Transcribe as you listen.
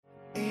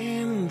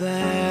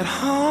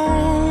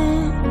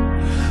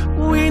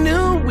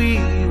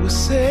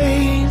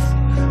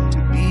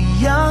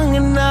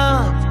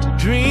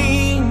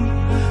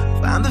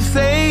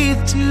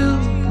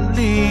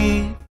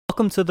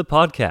Welcome to the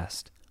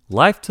podcast,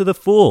 Life to the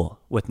Full,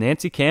 with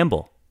Nancy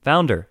Campbell,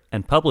 founder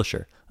and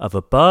publisher of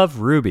Above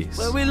Rubies.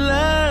 Where we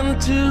learn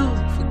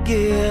to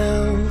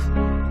forgive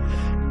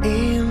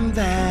in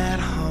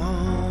that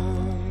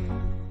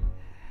home.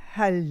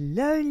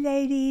 Hello,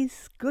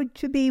 ladies. Good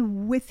to be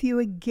with you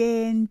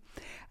again.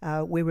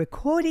 We're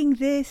recording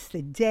this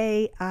the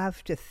day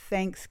after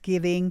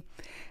Thanksgiving,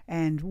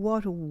 and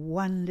what a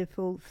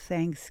wonderful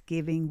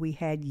Thanksgiving we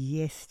had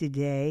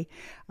yesterday.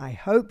 I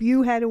hope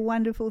you had a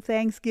wonderful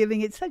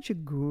Thanksgiving. It's such a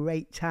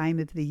great time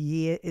of the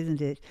year,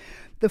 isn't it?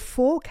 The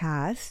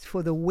forecast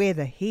for the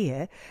weather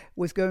here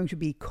was going to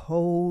be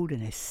cold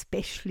and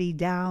especially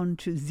down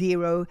to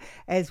zero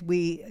as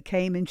we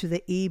came into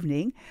the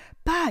evening.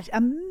 But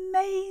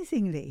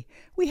amazingly,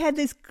 we had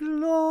this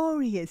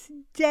glorious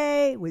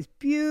day. It was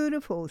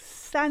beautiful,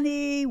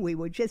 sunny. We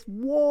were just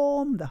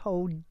warm the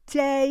whole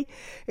day.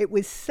 It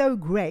was so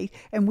great.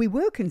 And we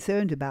were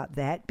concerned about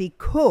that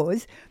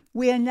because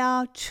we are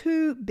now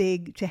too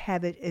big to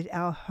have it at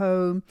our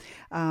home.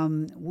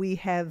 We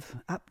have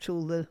up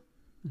till the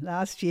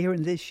last year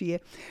and this year,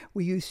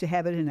 we used to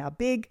have it in our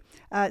big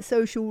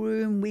social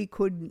room. We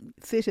could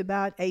fit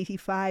about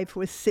 85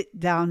 for a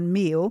sit-down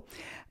meal.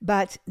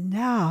 But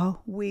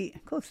now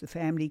of course, the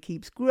family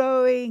keeps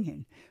growing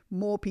and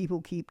more people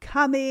keep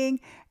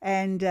coming.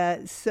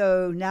 And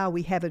so now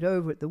we have it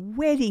over at the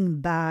wedding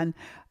barn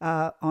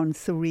on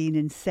Serene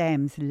and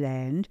Sam's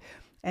land.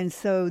 And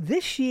so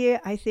this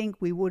year, I think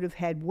we would have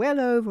had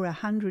well over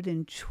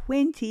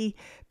 120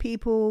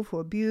 people for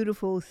a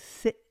beautiful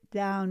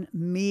sit-down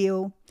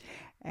meal,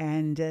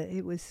 and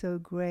it was so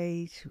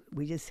great.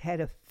 We just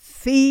had a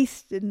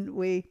feast, didn't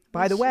we?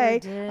 By the way,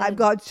 did. I've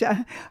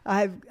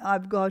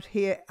got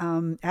here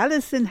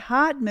Allison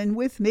Hartman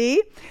with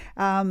me.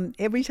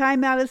 Every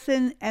time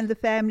Allison and the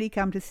family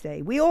come to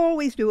stay, we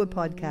always do a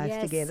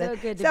podcast together.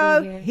 So good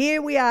to be here.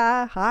 Here we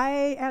are.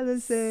 Hi,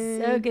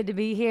 Allison. So good to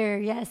be here.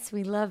 Yes,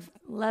 we love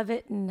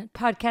it, and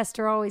podcasts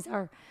are always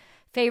our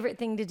favorite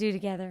thing to do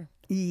together.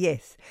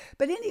 Yes.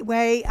 But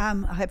anyway,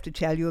 I have to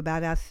tell you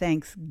about our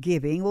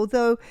Thanksgiving,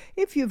 although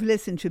if you've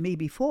listened to me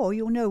before,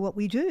 you'll know what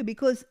we do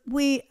because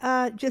we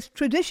are just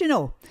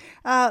traditional.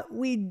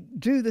 We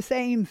do the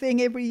same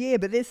thing every year,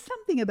 but there's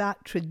something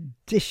about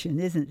tradition,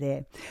 isn't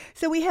there?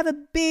 So we have a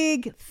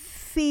big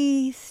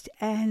feast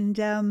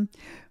and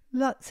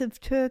lots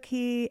of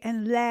turkey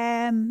and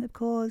lamb, of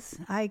course.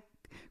 I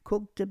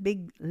cooked a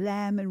big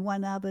lamb in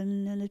one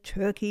oven and a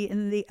turkey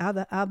in the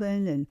other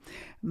oven, and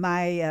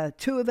my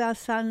two of our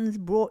sons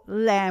brought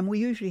lamb. We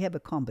usually have a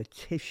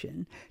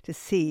competition to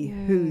see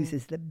whose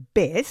is the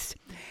best,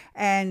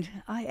 and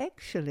I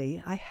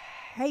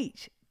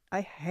hate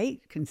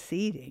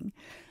conceding,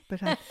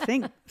 but I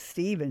think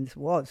Stephen's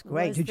was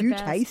great. Did you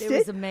taste it? It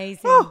was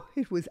amazing. Oh,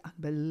 it was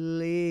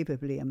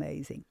unbelievably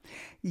amazing.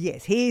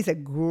 Yes, he's a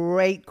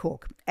great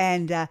cook,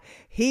 and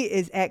he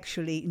is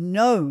actually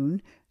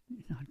known,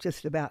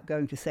 just about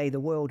going to say the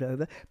world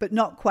over, but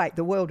not quite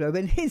the world over,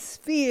 in his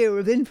sphere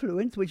of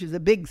influence, which is a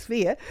big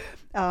sphere,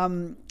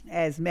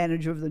 as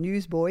manager of the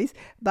Newsboys,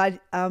 but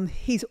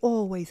he's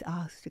always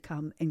asked to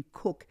come and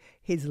cook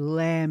his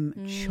lamb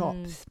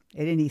chops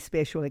at any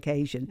special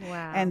occasion.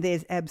 Wow. And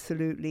there's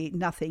absolutely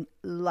nothing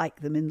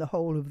like them in the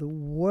whole of the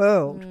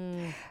world.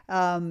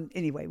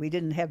 Anyway, we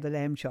didn't have the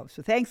lamb chops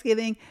for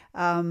Thanksgiving.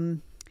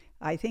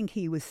 I think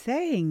he was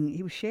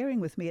sharing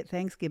with me at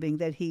Thanksgiving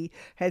that he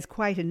has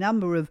quite a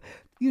number of,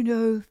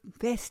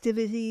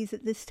 festivities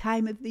at this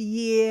time of the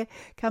year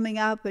coming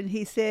up. And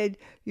he said,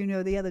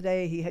 the other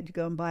day he had to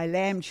go and buy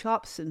lamb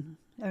chops and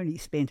only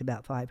spent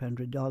about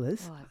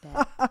 $500.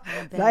 Oh, I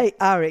bet. They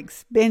are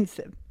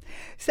expensive.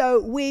 So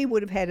we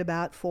would have had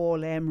about 4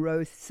 lamb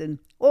roasts and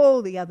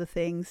all the other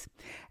things.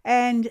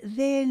 And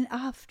then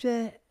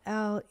after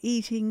our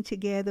eating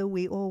together,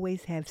 we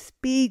always have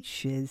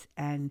speeches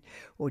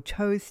or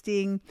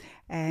toasting,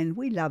 and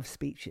we love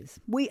speeches.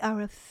 We are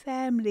a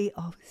family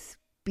of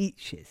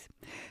speeches.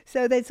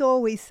 So that's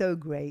always so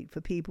great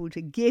for people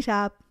to get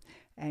up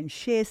and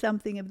share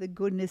something of the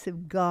goodness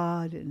of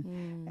God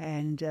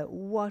and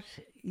what,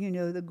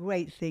 the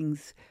great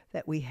things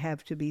that we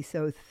have to be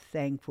so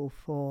thankful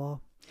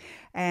for.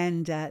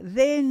 And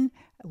then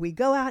we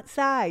go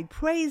outside.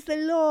 Praise the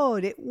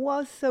Lord. It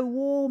was so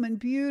warm and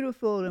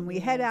beautiful. And we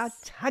had our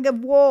tug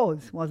of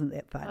wars. Wasn't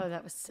that fun? Oh,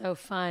 that was so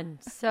fun.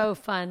 So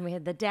fun. We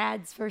had the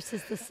dads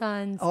versus the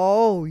sons.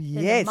 Oh, Then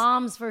yes. the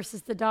moms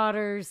versus the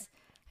daughters.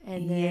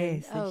 And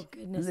then, Yes,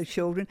 goodness. the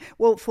children.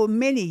 Well, for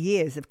many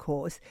years, of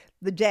course,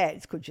 the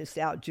dads could just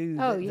outdo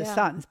the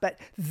sons. But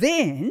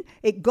then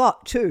it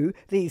got to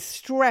these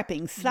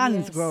strapping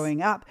sons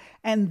growing up,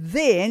 and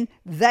then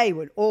they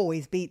would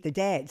always beat the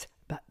dads.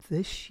 But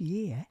this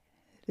year,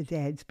 the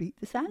dads beat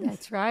the sons.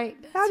 That's right.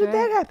 How did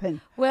that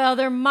happen? Well,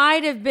 there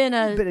might have been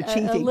a bit of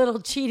cheating. a little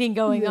cheating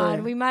going Yeah.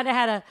 on. We might have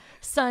had a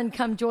son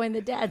come join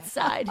the dad's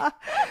side.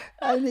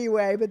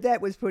 Anyway, but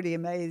that was pretty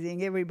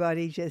amazing.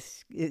 Everybody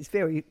it's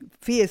very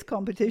fierce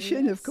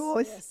competition, of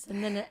course. Yes.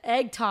 And then an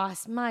egg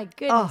toss. My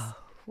goodness. Oh,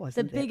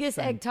 Wasn't the that biggest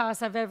fun? egg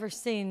toss I've ever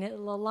seen. The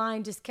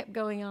line just kept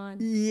going on.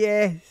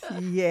 Yes,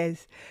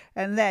 yes.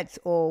 And that's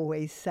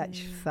always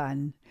such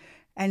fun.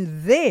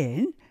 And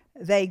then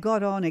they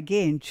got on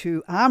again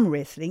to arm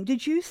wrestling.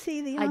 Did you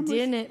see the I arm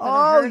wrestling? didn't, but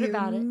I heard you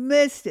about it.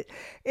 missed it.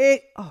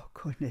 Oh,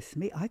 goodness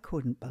me. I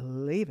couldn't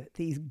believe it.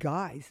 These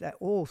guys, they're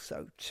all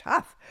so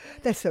tough.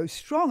 They're so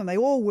strong and they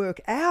all work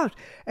out.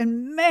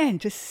 And man,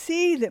 to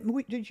see them.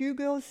 Did you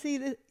girls see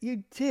that?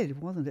 You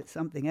did, wasn't it?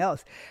 Something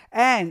else.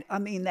 And I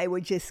mean, they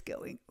were just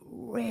going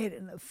red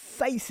in the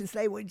faces.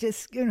 They were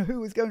just,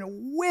 who was going to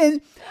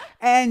win.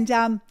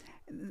 And,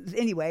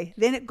 anyway,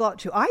 then it got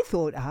to, I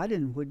thought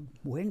Arden would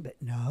win, but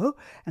no.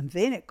 And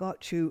then it got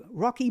to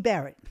Rocky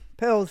Barrett.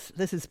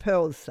 This is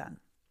Pearl's son.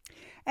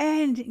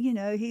 And,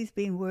 he's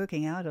been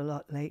working out a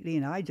lot lately,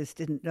 and I just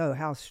didn't know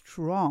how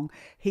strong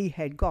he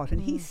had got.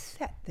 And he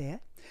sat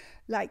there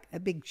like a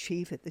big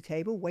chief at the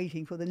table,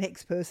 waiting for the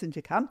next person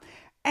to come.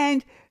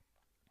 And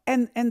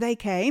they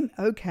came,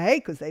 okay,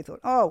 because they thought,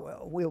 oh,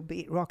 well, we'll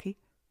beat Rocky.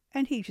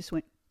 And he just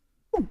went,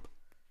 boom.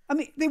 I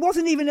mean, there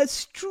wasn't even a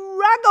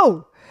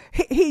struggle.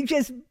 He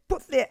just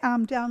put their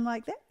arm down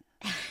like that.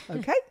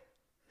 Okay?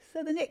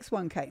 So the next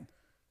one came.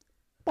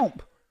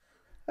 Bonk.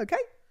 Okay?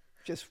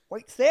 Just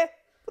waits there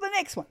for the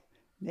next one.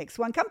 Next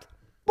one comes.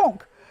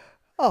 Bonk.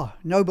 Oh,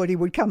 nobody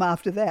would come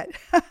after that.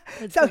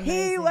 So amazing.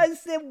 He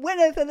was the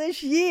winner for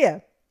this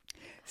year.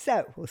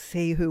 So we'll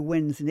see who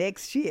wins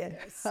next year.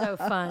 So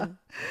fun.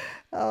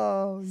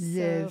 Oh,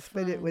 yes,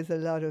 but it fun. was a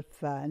lot of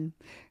fun.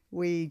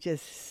 We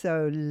just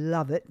so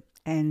love it.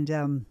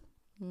 And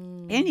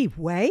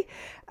anyway,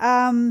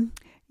 so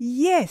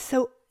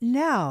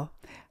now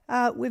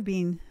we've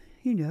been,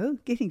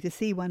 getting to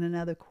see one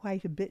another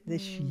quite a bit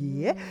this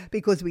year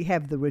because we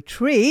have the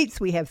retreats.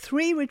 We have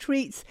 3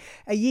 retreats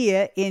a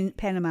year in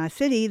Panama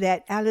City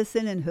that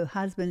Allison and her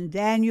husband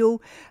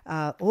Daniel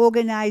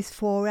organize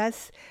for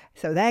us.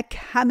 So they're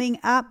coming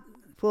up.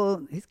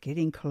 Well, it's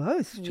getting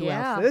close to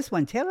our first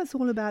one. Tell us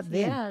all about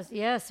them.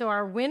 Yeah. So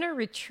our winter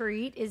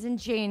retreat is in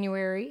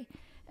January.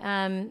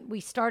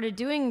 We started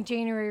doing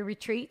January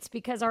retreats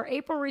because our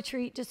April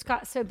retreat just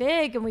got so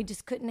big and we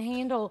just couldn't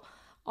handle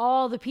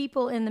all the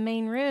people in the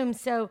main room.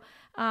 So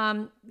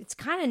it's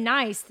kind of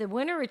nice. The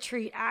winter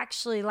retreat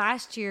actually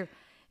last year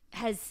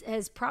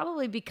has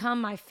probably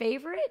become my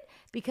favorite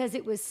because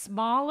it was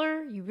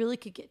smaller. You really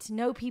could get to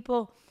know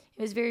people.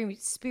 It was very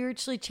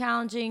spiritually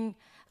challenging.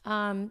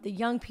 The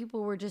young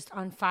people were just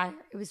on fire.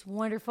 It was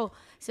wonderful.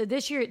 So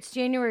this year it's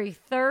January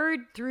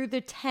 3rd through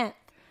the 10th.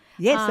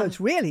 Yes, so it's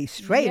really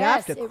straight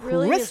after Christmas. It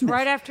really is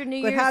right after New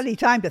Year's. But hardly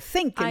time to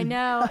think. I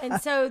know. And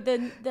so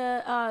the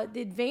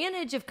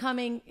advantage of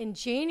coming in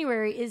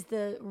January is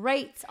the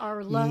rates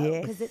are low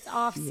because it's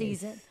off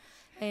season.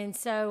 And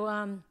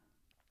so,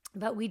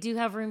 but we do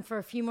have room for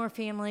a few more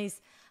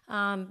families,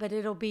 but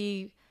it'll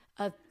be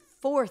a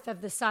fourth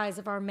of the size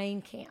of our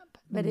main camp.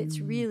 But it's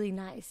really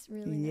nice,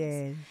 really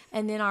nice.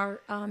 And then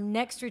our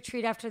next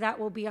retreat after that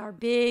will be our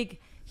big,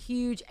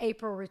 huge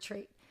April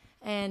retreat.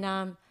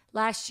 And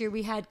last year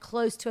we had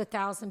close to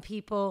 1,000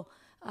 people,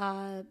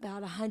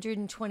 about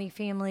 120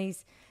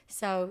 families.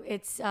 So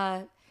it's,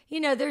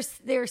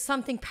 there's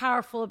something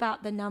powerful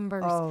about the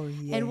numbers. Oh,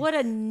 yes. And what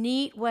a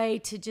neat way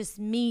to just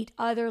meet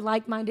other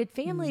like-minded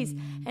families.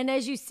 And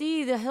as you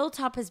see, the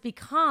Hilltop has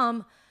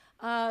become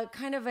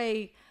kind of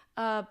a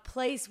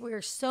place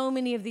where so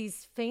many of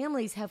these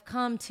families have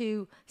come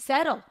to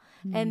settle.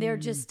 And they're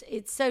just,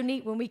 it's so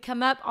neat. When we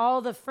come up,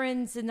 all the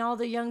friends and all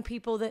the young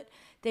people that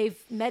they've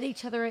met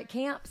each other at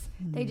camps,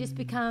 they just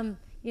become,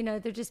 they're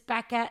just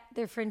back at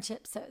their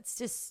friendship. So it's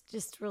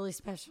just really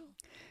special.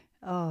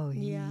 Oh,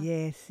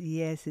 yes.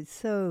 It's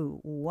so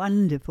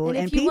wonderful. And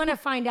if you want to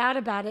find out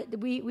about it,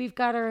 we've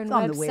got our own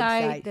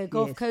website, the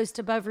Gulf Coast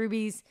Above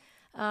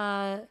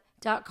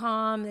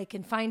Rubies.com. They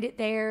can find it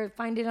there,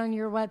 find it on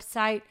your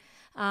website.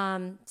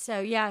 So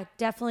yeah,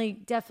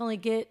 definitely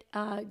get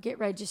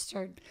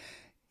registered.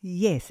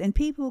 Yes, and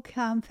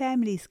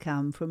families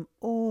come from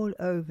all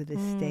over the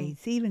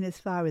States, even as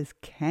far as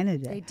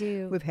Canada. They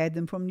do. We've had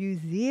them from New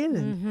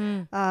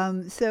Zealand.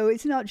 So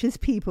it's not just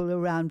people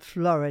around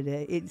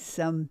Florida. It's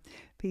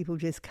people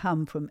just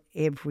come from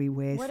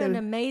everywhere. What an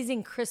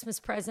amazing Christmas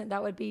present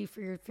that would be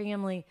for your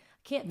family.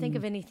 Can't think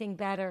of anything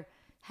better.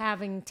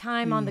 Having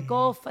time on the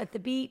Gulf at the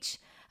beach,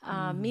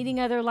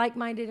 meeting other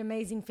like-minded,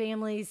 amazing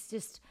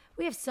families.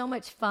 We have so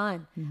much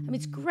fun. I mean,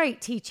 it's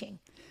great teaching.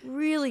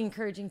 Really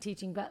encouraging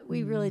teaching, but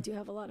we really do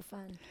have a lot of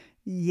fun.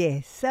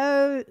 Yes,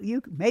 so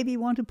you maybe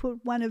want to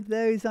put one of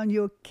those on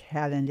your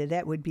calendar.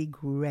 That would be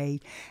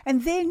great.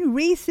 And then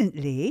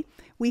recently,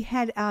 we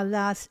had our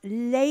last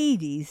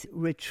ladies'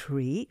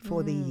 retreat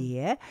for the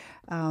year.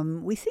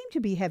 We seem to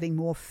be having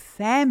more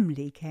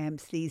family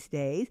camps these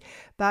days,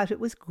 but it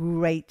was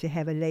great to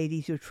have a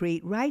ladies'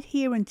 retreat right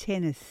here in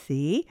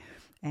Tennessee.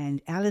 And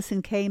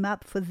Allison came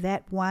up for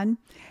that one,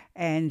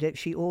 and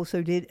she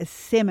also did a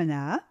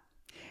seminar.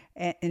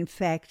 In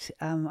fact,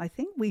 I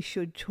think we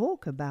should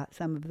talk about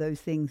some of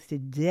those things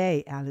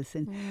today,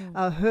 Allison.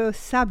 Her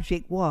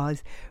subject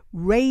was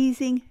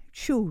raising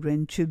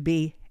children to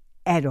be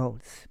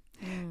adults.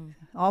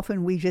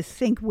 often we just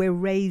think we're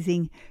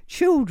raising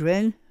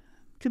children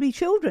to be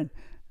children.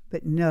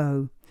 But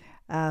no,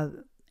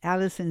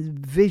 Allison's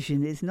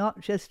vision is not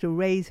just to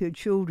raise her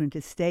children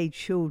to stay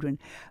children,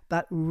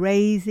 but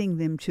raising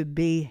them to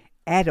be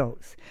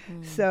adults.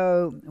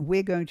 So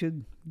we're going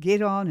to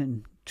get on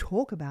and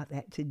talk about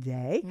that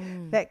today.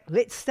 In fact,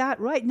 let's start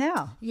right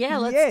now. Yeah,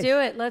 let's do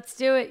it. Let's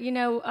do it. You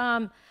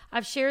know,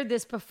 I've shared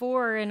this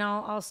before, and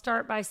I'll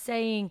start by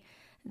saying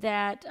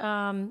that,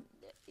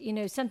 you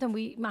know,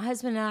 something my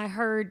husband and I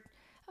heard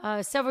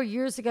several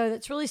years ago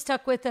that's really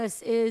stuck with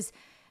us is,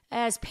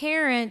 as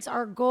parents,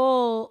 our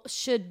goal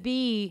should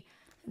be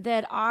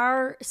that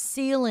our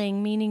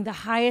ceiling, meaning the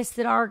highest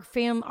that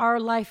our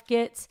life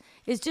gets,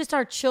 is just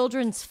our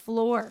children's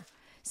floor.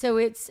 So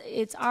it's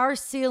our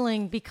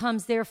ceiling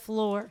becomes their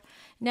floor.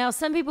 Now,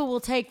 some people will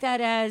take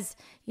that as,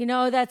 you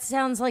know, that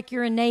sounds like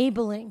you're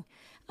enabling.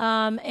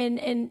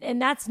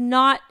 And that's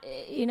not,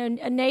 you know,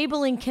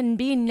 enabling can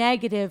be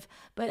negative,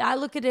 but I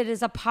look at it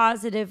as a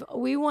positive.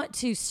 We want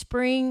to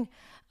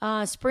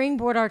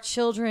springboard our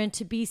children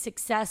to be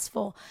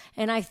successful.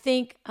 And I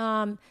think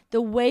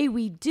the way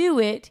we do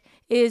it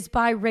is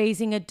by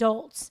raising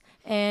adults.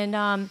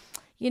 And,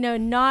 you know,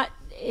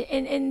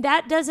 and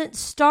that doesn't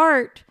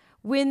start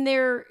when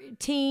they're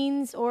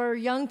teens or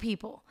young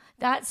people.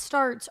 That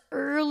starts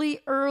early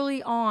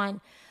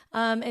on.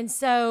 And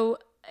so,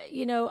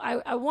 you know,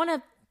 I want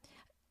to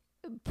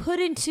put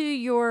into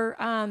your,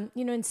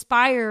 you know,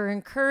 inspire,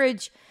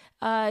 encourage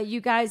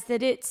you guys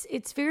that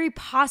it's very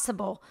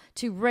possible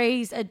to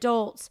raise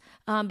adults,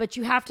 but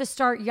you have to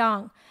start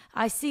young.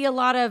 I see a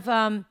lot of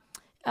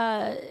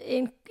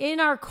in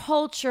our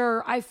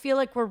culture. I feel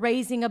like we're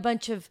raising a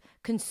bunch of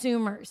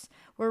consumers.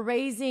 We're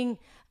raising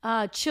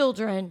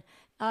children,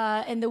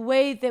 and the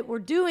way that we're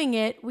doing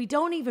it, we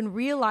don't even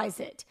realize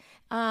it.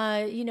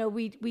 You know,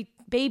 we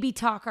baby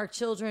talk our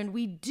children.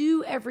 We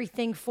do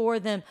everything for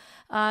them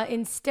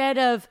instead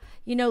of,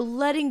 you know,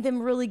 letting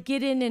them really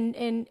get in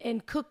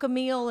and cook a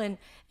meal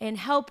and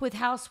help with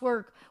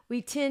housework.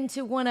 We tend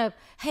to want to,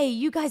 hey,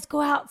 you guys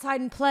go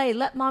outside and play.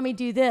 Let mommy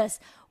do this.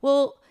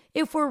 Well,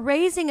 if we're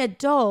raising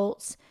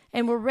adults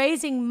and we're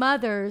raising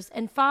mothers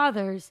and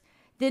fathers,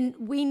 then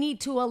we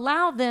need to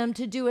allow them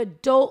to do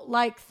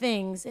adult-like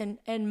things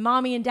and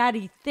mommy and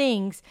daddy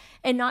things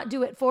and not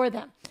do it for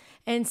them.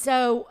 And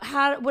so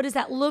what does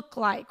that look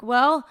like?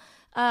 Well,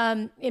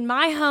 in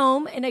my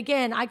home, and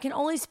again, I can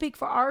only speak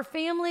for our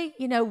family.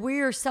 You know, we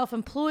are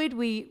self-employed.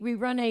 We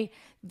run a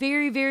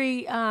very,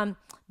 very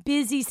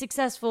busy,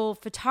 successful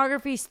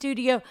photography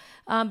studio,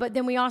 but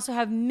then we also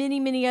have many,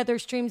 many other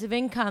streams of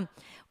income.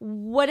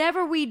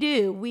 Whatever we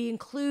do, we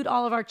include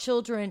all of our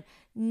children,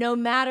 no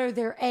matter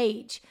their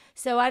age.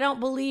 So I don't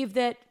believe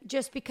that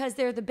just because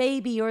they're the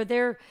baby or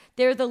they're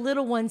the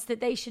little ones that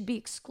they should be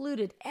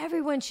excluded.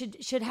 Everyone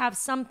should have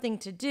something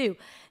to do.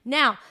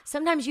 Now,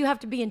 sometimes you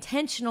have to be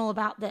intentional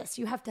about this.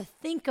 You have to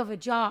think of a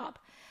job.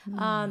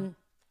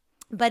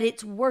 But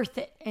it's worth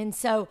it. And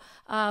so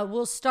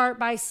we'll start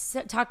by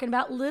talking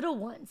about little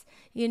ones,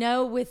 you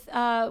know, with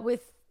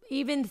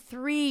even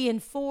 3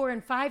 and 4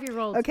 and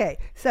 5-year-olds. Okay,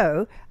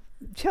 so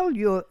tell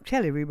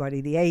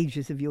everybody the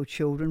ages of your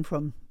children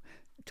from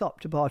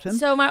top to bottom.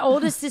 So my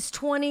oldest is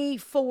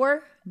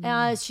 24.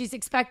 She's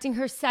expecting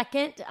her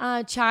second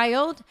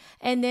child.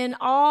 And then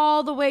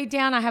all the way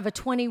down, I have a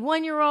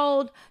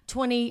 21-year-old,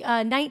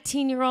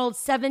 19-year-old,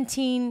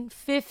 17,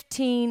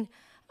 15,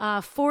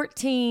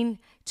 14,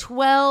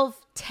 12,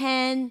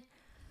 10.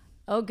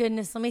 Oh,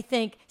 goodness. Let me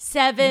think.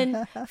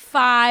 7,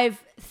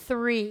 5,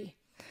 3.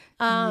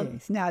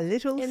 Yes. Now,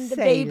 little and the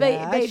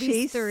Selah,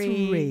 she's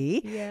 3.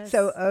 3. Yes.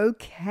 So,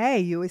 okay,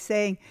 you were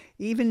saying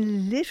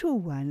even little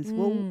ones.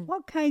 Well,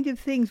 what kind of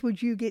things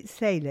would you get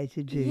Selah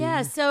to do?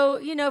 Yeah, so,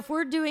 you know, if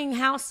we're doing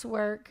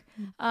housework,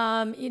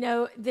 you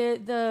know,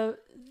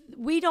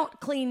 we don't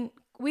clean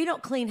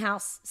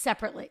house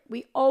separately.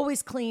 We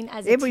always clean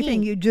as a Everything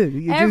team. you do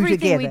together.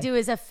 Everything we do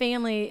as a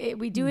family,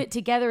 we do it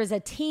together as a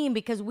team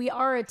because we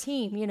are a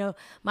team. You know,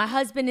 my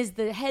husband is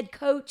the head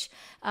coach.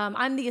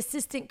 I'm the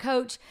assistant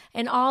coach,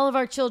 and all of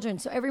our children.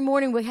 So every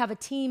morning we have a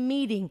team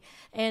meeting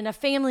and a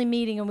family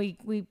meeting, and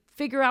we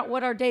figure out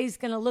what our day is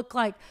going to look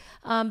like.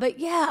 But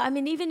yeah, I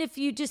mean, even if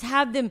you just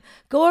have them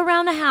go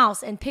around the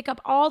house and pick up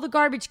all the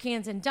garbage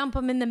cans and dump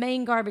them in the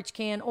main garbage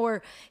can,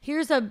 or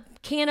here's a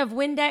can of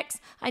Windex,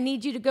 I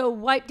need you to go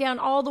wipe down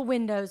all the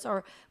windows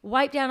or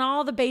wipe down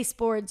all the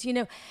baseboards, you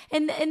know.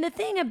 And the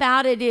thing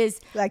about it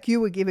is, like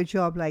you would give a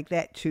job like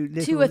that to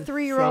a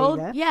 3-year-old,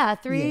 Selah. yeah,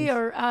 3 Yes.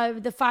 or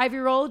the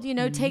 5-year-old, you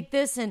know, take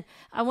this and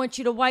I want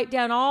you to wipe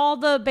down all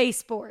the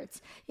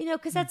baseboards, you know,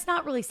 because that's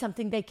not really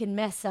something they can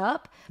mess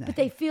up, but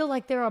they feel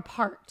like they're a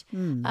part.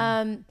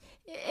 And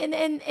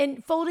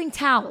folding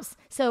towels.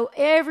 So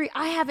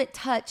I haven't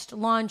touched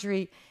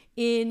laundry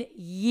in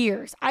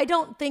years. I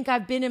don't think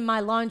I've been in my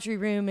laundry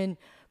room in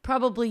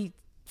probably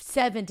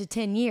 7 to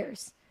 10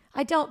 years.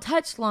 I don't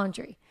touch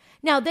laundry.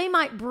 Now, they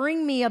might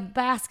bring me a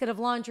basket of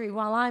laundry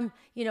while I'm,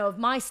 you know, of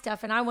my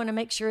stuff, and I want to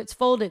make sure it's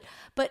folded.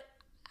 But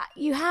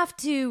you have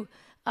to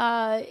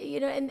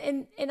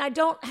And I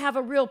don't have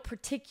a real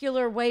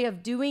particular way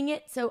of doing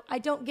it, so I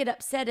don't get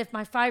upset if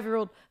my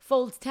 5-year-old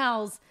folds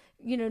towels,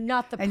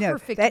 not the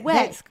perfect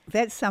way.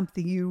 That's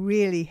something you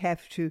really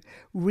have to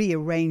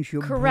rearrange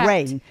your Correct.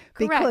 brain,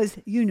 Correct.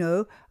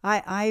 because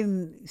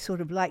I'm sort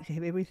of like to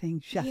have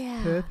everything just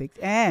perfect,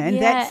 and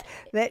Yeah.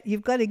 that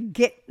you've got to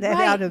get that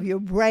Right. out of your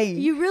brain.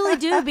 You really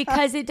do,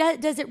 because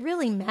does it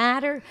really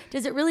matter?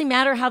 Does it really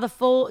matter how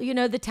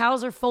the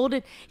towels are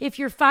folded? If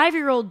your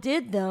 5-year-old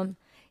did them,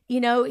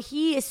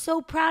 he is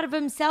so proud of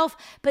himself.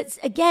 But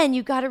again,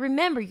 you got to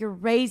remember, you're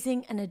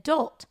raising an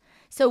adult.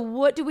 So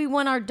what do we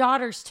want our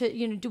daughters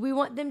to, do we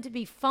want them to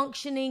be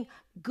functioning,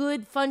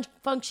 good,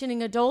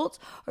 functioning adults?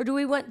 Or do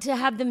we want to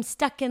have them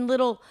stuck in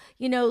little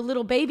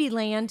baby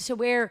land to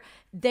where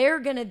they're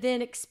going to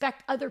then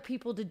expect other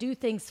people to do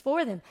things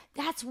for them?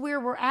 That's where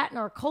we're at in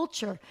our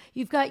culture.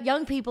 You've got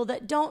young people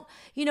that don't,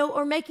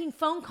 are making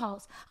phone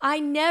calls. I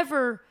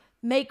never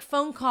make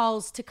phone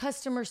calls to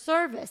customer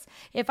service.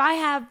 If I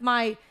have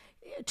my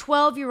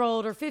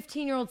 12-year-old or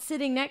 15-year-old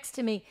sitting next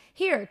to me,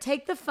 here,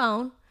 take the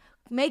phone.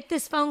 Make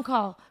this phone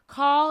call.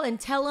 Call and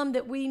tell them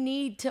that we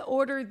need to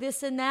order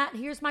this and that.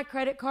 Here's my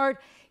credit card.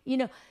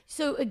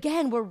 So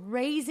again, we're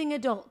raising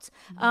adults.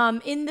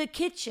 In the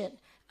kitchen,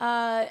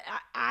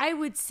 I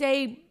would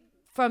say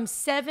from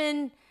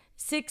 6,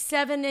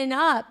 7 and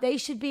up, they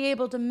should be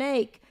able to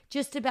make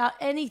just about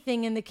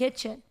anything in the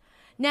kitchen.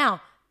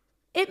 Now,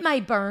 it may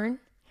burn.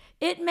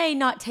 It may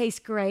not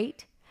taste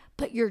great,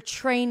 but you're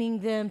training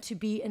them to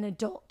be an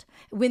adult.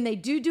 When they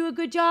do a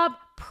good job,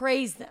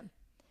 praise them.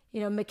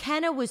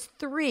 McKenna was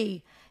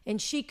 3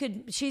 and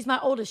she's my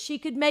oldest. She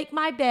could make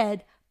my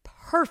bed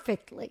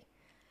perfectly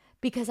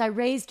because I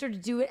raised her to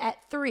do it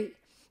at 3.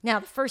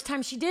 Now, the first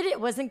time she did it, it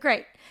wasn't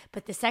great,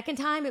 but the second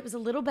time it was a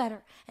little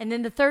better. And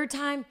then the third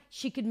time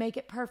she could make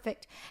it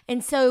perfect.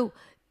 And so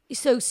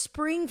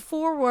spring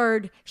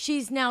forward,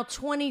 she's now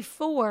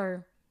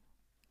 24.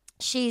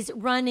 She's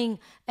running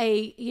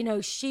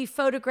she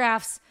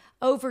photographs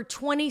over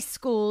 20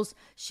 schools.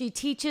 She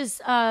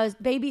teaches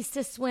babies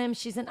to swim.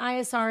 She's an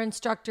ISR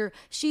instructor.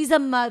 She's a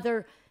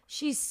mother.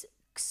 She's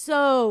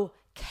so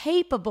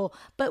capable.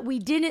 But we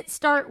didn't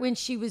start when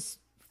she was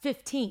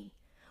 15.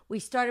 We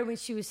started when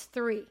she was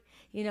 3,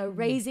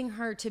 raising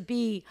her to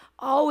be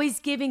always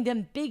giving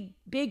them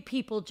big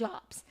people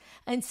jobs.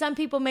 And some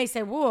people may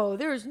say, whoa,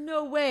 there's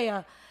no way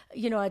a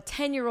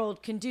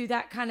 10-year-old can do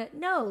that kind of.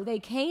 No, they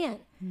can.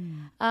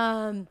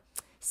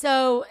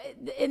 So,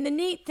 and the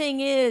neat thing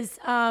is,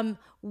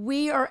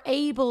 we are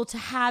able to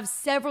have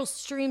several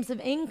streams of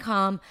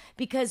income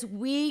because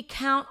we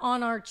count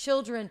on our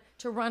children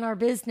to run our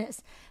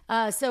business.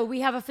 So we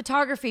have a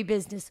photography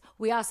business.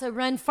 We also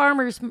run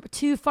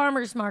 2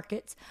 farmers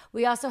markets.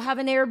 We also have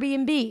an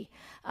Airbnb.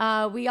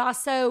 We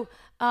also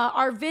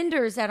are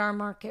vendors at our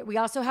market. We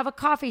also have a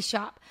coffee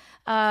shop.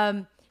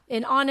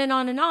 And on and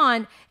on and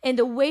on. And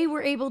the way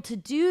we're able to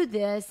do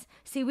this,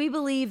 we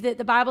believe that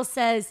the Bible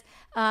says,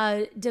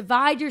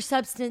 divide your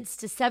substance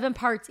to 7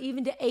 parts,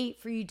 even to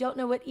 8, for you don't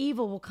know what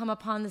evil will come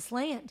upon this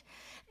land.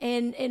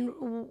 And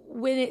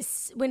when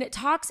it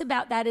talks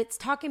about that, it's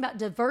talking about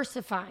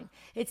diversifying.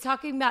 It's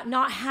talking about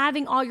not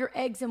having all your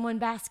eggs in one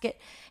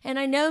basket. And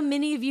I know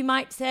many of you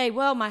might say,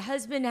 well, my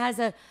husband has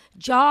a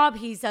job.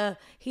 He's a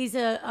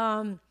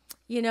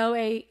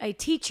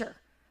teacher.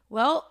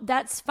 Well,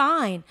 that's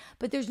fine,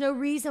 but there's no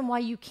reason why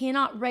you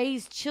cannot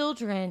raise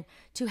children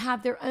to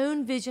have their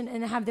own vision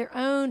and have their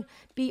own,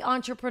 be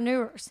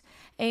entrepreneurs.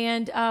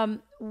 And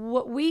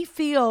what we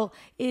feel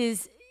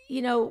is,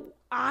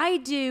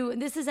 I do,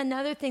 and this is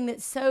another thing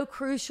that's so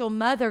crucial.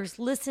 Mothers,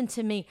 listen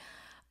to me.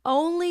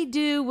 Only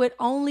do what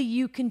only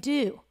you can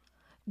do.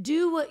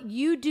 Do what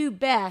you do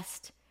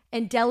best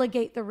and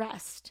delegate the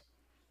rest.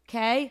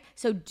 Okay?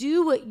 So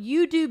do what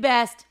you do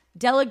best,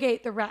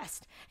 delegate the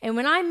rest. And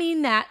when I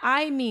mean that,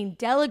 I mean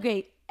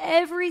delegate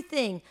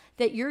everything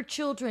that your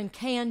children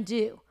can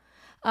do.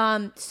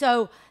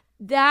 So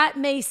that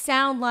may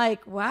sound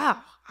like,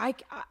 wow,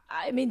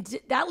 I mean,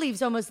 that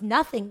leaves almost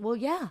nothing. Well,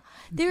 yeah,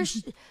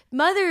 there's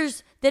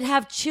mothers that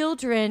have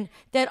children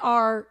that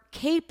are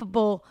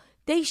capable.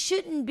 They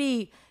shouldn't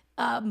be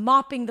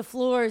mopping the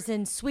floors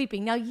and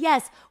sweeping. Now,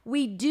 yes,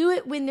 we do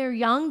it when they're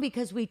young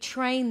because we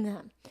train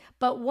them.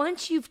 But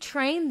once you've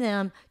trained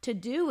them to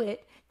do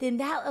it, then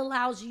that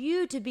allows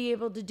you to be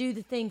able to do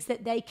the things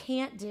that they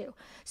can't do.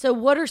 So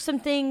what are some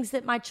things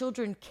that my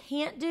children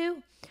can't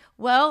do?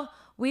 Well,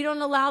 we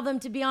don't allow them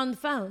to be on the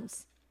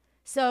phones.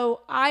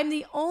 So I'm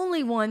the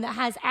only one that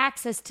has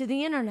access to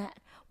the internet.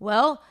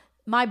 Well,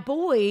 my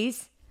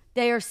boys,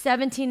 they are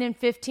 17 and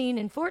 15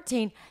 and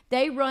 14.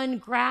 They run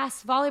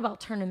grass volleyball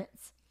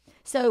tournaments.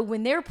 So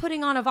when they're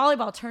putting on a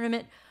volleyball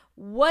tournament,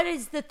 what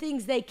is the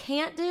things they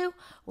can't do?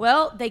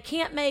 Well, they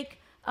can't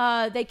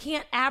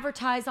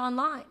advertise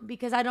online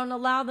because I don't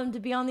allow them to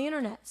be on the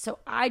internet. So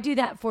I do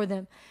that for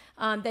them.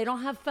 They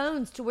don't have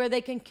phones to where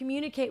they can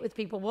communicate with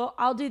people. Well,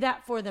 I'll do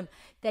that for them.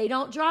 They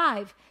don't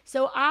drive.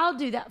 So I'll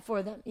do that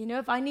for them.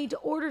 If I need to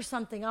order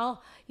something,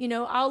 I'll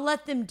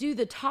let them do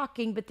the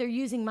talking, but they're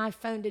using my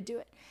phone to do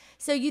it.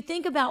 So you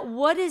think about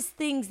what is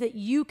things that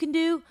you can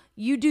do,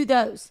 you do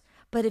those.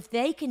 But if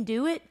they can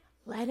do it,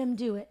 let them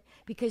do it,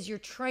 because you're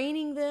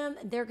training them.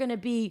 They're going to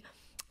be,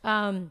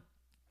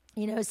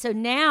 so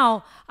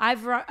now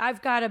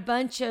I've got a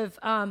bunch of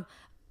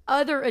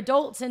other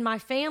adults in my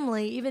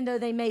family, even though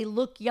they may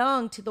look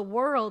young to the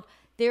world,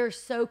 they're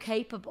so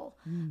capable.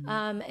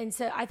 And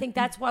so I think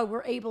that's why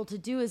we're able to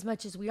do as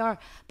much as we are.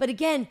 But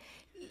again,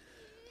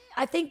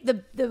 I think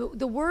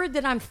the word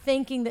that I'm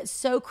thinking that's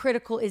so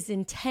critical is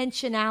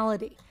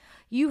intentionality.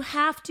 You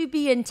have to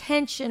be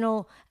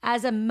intentional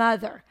as a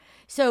mother.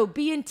 So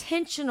be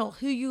intentional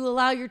who you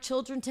allow your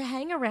children to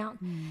hang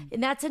around.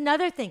 And that's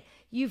another thing.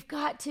 You've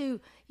got to,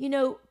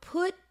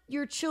 put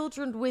your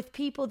children with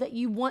people that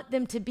you want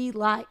them to be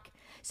like.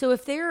 So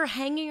if they're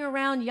hanging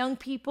around young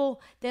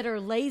people that are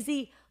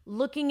lazy,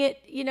 looking at,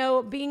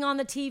 being on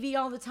the TV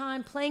all the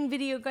time, playing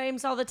video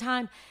games all the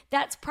time,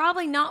 that's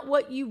probably not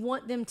what you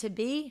want them to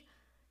be.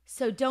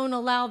 So don't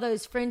allow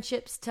those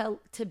friendships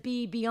to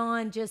be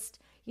beyond just,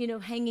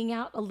 hanging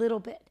out a little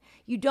bit.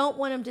 You don't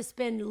want them to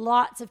spend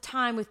lots of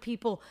time with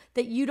people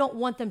that you don't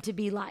want them to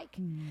be like.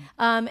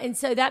 And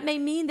so that may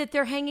mean that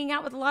they're hanging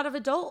out with a lot of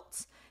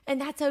adults, and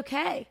that's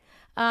okay.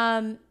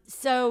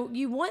 So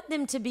you want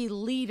them to be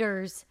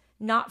leaders,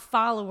 not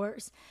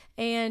followers.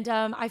 And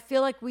I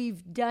feel like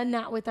we've done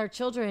that with our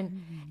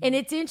children. And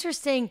it's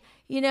interesting,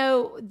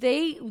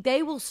 they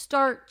will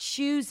start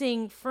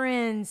choosing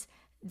friends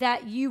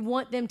that you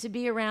want them to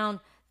be around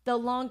the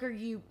longer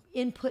you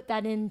input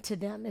that into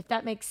them, if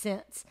that makes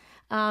sense.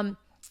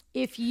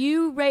 If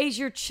you raise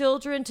your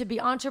children to be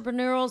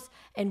entrepreneurials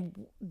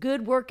and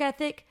good work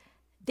ethic,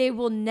 they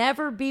will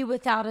never be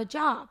without a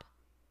job.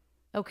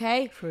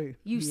 Okay? True.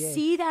 You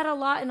see that a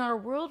lot in our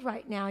world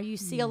right now. You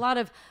see a lot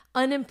of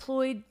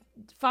unemployed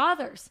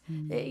fathers.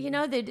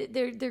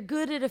 They're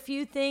good at a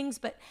few things,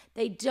 but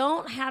they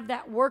don't have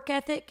that work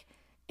ethic.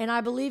 And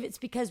I believe it's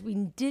because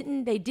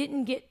they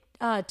didn't get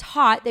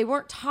taught. They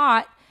weren't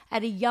taught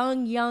at a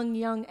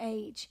young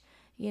age.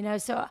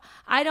 So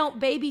I don't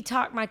baby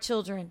talk my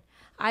children.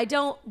 I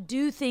don't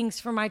do things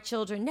for my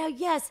children. Now,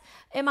 yes,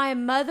 am I a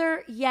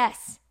mother?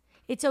 Yes.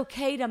 It's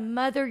okay to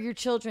mother your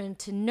children,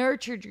 to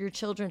nurture your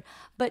children,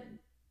 but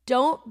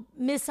don't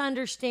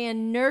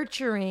misunderstand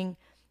nurturing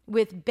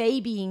with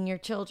babying your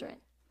children.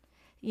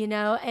 And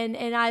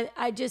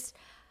I just,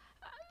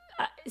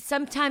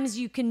 sometimes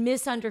you can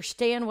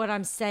misunderstand what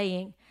I'm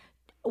saying.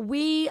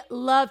 We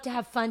love to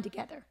have fun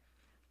together.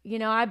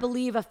 I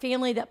believe a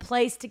family that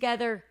plays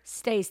together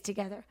stays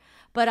together.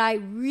 But I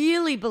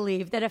really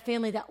believe that a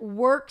family that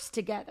works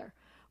together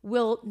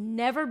will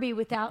never be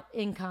without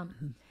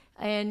income.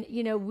 And,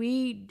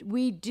 we've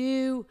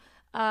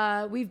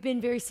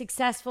been very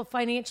successful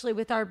financially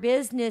with our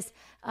business,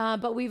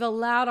 but we've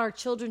allowed our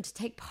children to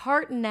take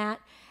part in that.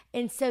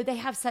 And so they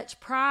have such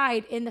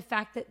pride in the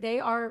fact that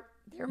they're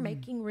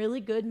making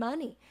really good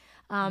money.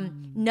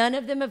 None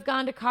of them have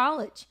gone to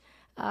college.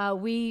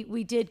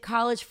 We did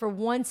college for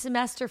one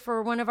semester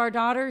for one of our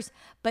daughters,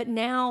 but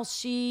now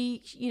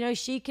she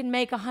can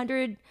make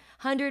 100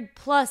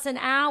 plus an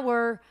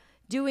hour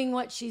doing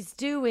what she's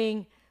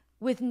doing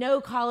with no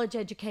college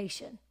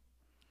education.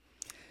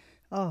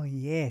 Oh,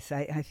 yes.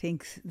 I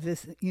think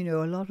this, a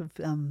lot of,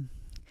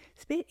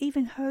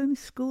 even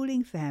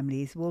homeschooling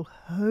families will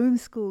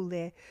homeschool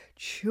their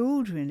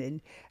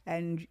children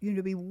and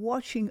be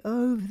watching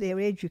over their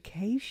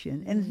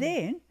education. And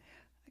then,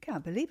 I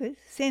can't believe it,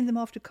 send them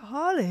off to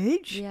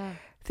college,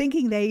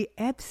 thinking they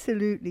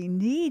absolutely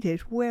need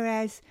it.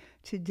 Whereas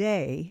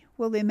today,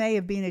 well, there may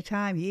have been a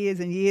time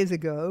years and years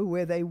ago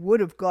where they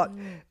would have got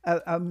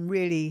a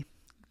really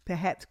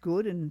perhaps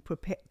good and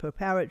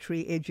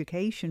preparatory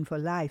education for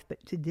life.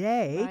 But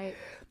today,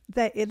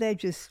 they're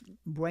just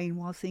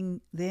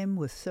brainwashing them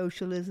with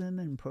socialism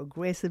and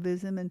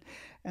progressivism, and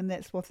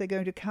that's what they're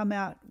going to come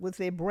out with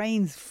their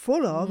brains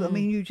full of. I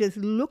mean, you just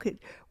look at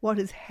what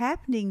is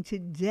happening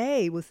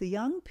today with the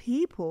young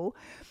people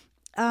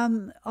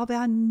of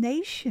our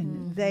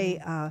nation.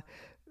 They are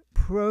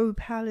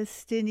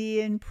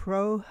pro-Palestinian,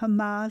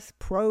 pro-Hamas,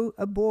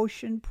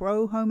 pro-abortion,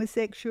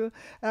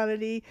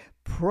 pro-homosexuality,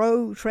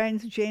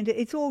 pro-transgender.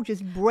 It's all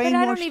just brainwashed. But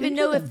I don't even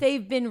know if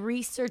they've been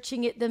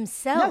researching it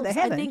themselves. No, they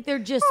haven't. I think they're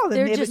just...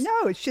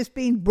 No, it's just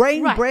been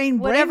brainwashing.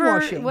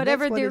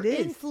 Whatever their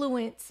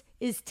influence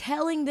is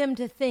telling them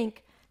to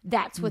think,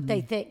 that's what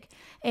they think.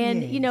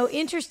 And,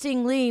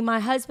 interestingly, my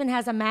husband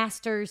has a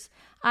master's.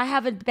 I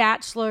have a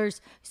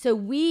bachelor's. So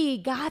we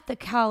got the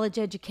college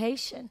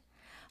education.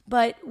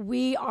 But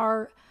we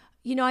are,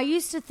 I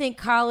used to think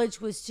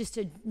college was just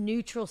a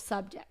neutral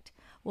subject.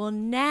 Well,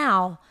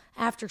 now,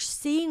 after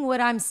seeing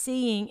what I'm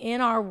seeing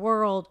in our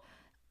world,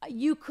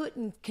 you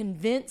couldn't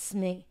convince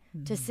me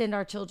to send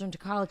our children to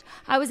college.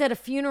 I was at a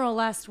funeral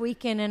last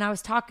weekend, and I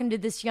was talking to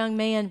this young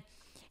man,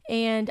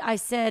 and I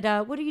said,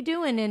 what are you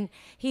doing? And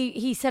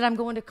he said, I'm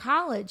going to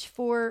college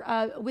for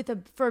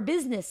a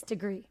business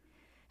degree.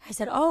 I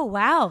said, oh,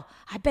 wow,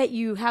 I bet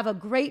you have a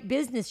great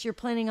business you're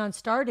planning on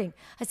starting.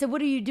 I said,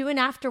 what are you doing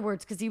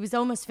afterwards? Because he was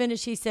almost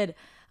finished. He said,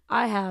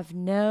 I have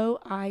no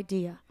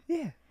idea.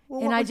 Yeah.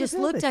 Well, and I just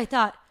looked, I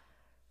thought,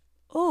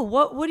 oh,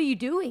 what are you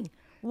doing?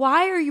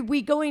 Why are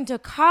we going to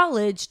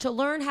college to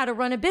learn how to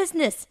run a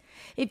business?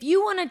 If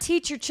you want to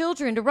teach your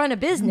children to run a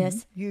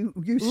business, you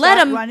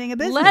start running a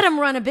business. Let them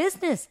run a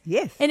business.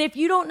 Yes. And if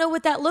you don't know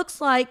what that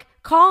looks like,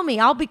 call me.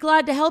 I'll be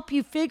glad to help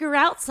you figure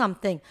out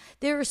something.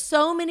 There are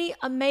so many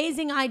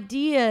amazing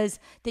ideas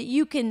that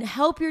you can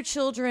help your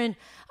children.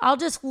 I'll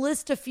just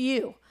list a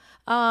few.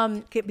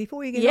 Okay,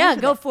 before you get on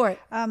to go that, for it.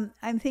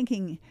 I'm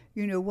thinking,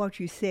 what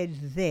you said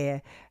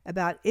there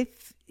about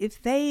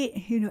if they,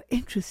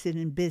 interested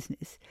in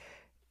business,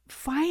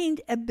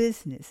 find a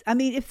business. I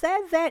mean, if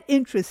they're that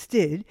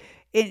interested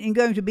in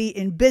going to be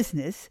in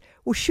business,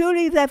 well,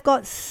 surely they've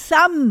got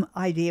some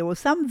idea or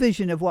some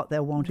vision of what they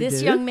want to do.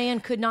 This young man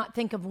could not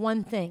think of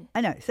one thing.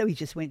 I know, so he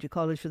just went to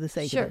college for the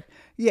sake Sure. of it.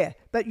 Yeah,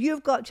 but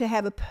you've got to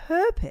have a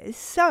purpose.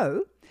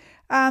 So,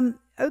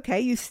 okay,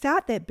 you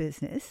start that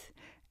business,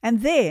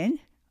 and then,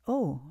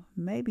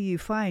 maybe you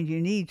find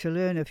you need to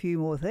learn a few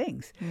more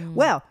things.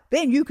 Well,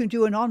 then you can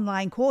do an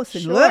online course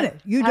and learn it.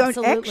 You don't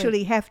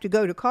actually have to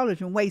go to college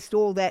and waste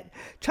all that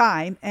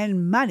time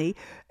and money.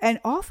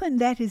 And often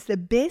that is the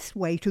best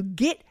way to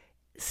get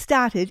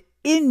started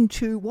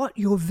into what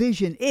your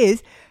vision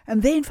is,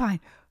 and then find,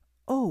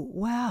 oh,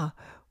 wow,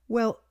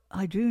 well,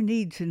 I do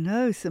need to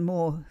know some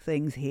more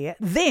things here.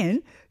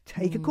 Then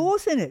take a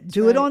course in it.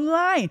 Do it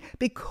online,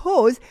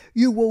 because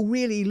you will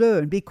really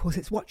learn, because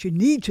it's what you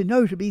need to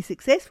know to be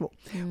successful.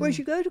 Whereas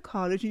you go to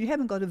college and you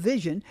haven't got a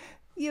vision,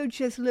 you're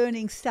just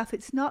learning stuff.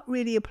 It's not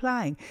really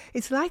applying.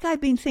 It's like I've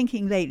been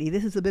thinking lately,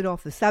 this is a bit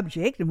off the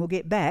subject and we'll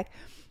get back,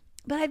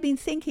 but I've been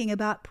thinking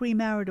about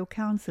premarital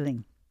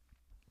counseling.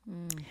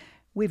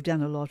 We've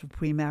done a lot of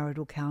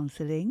premarital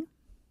counseling.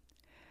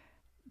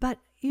 But,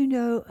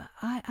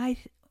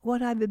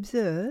 what I've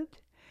observed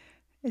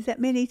is that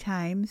many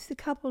times the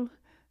couple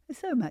are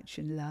so much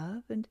in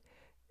love, and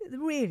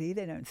really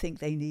they don't think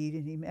they need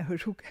any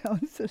marital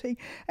counselling.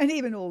 And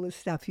even all the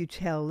stuff you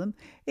tell them,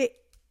 it's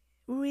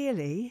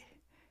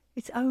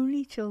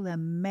only till they're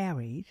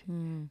married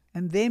and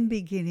then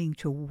beginning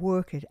to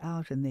work it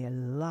out in their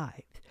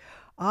lives.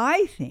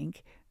 I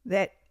think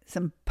that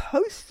some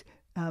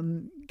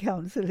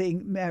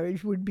counselling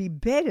marriage would be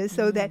better,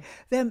 so that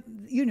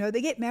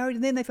they get married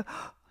and then they feel,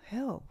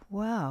 help,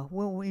 wow,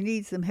 well, we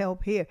need some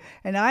help here.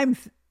 And I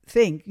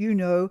think,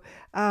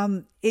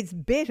 it's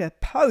better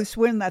post,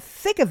 when they're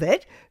thick of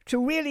it,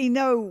 to really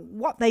know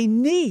what they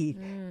need.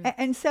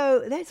 And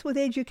so that's with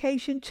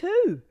education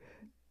too,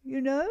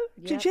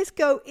 to just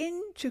go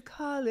into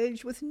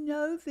college with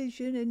no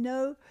vision and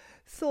no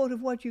thought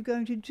of what you're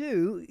going to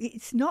do.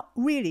 It's not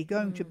really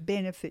going to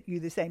benefit you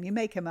the same. You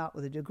may come out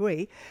with a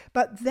degree,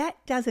 but that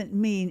doesn't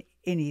mean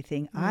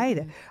anything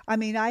either. I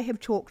mean, I have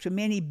talked to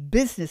many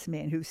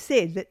businessmen who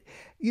said that,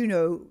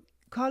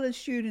 college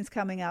students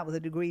coming out with a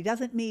degree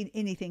doesn't mean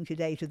anything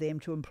today to them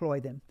to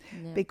employ them,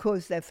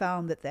 because they've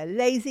found that they're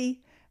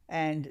lazy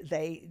and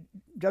they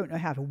don't know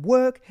how to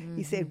work.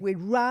 He said, we'd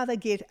rather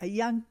get a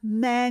young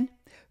man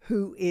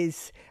who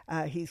is,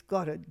 he's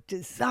got a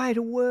desire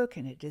to work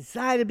and a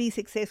desire to be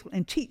successful,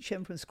 and teach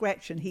him from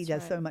scratch, and he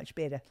does so much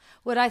better.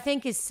 What I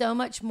think is so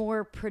much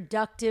more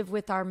productive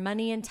with our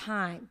money and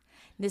time,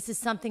 this is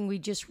something we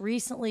just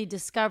recently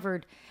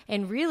discovered,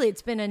 and really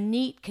it's been a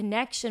neat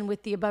connection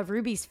with the Above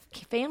Ruby's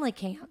family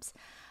camps.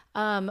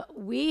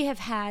 We have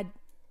had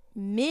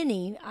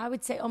many, I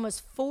would say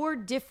almost 4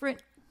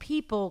 different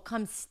people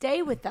come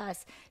stay with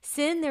us,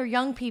 send their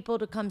young people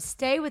to come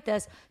stay with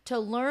us to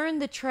learn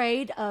the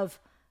trade of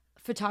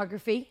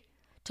photography,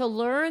 to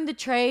learn the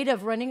trade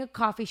of running a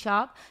coffee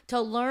shop,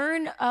 to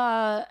learn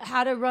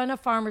how to run a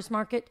farmer's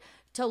market,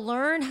 to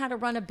learn how to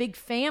run a big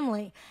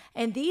family.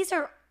 And these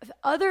are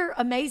other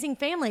amazing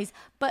families,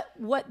 but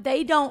what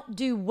they don't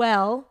do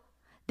well,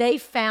 they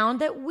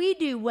found that we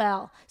do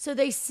well. So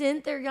they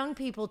sent their young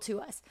people to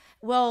us.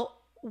 Well,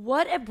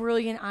 what a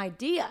brilliant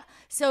idea.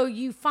 So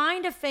you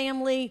find a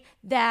family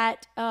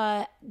that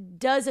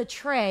does a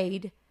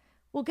trade.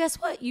 Well, guess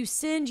what? You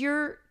send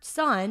your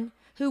son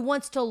who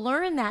wants to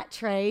learn that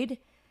trade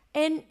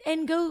and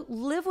go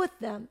live with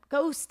them.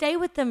 Go stay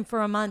with them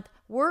for a month.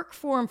 Work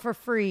for them for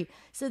free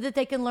so that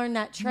they can learn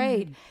that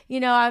trade.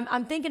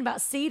 I'm thinking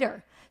about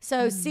Cedar.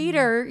 So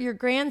Cedar, your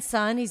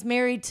grandson, he's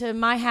married to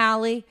my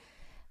Hallie.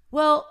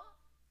 Well,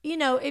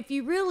 if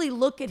you really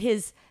look at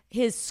his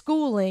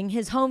schooling,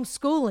 his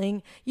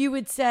homeschooling, you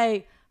would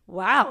say,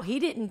 wow, he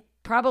didn't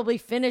probably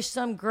finish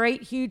some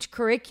great, huge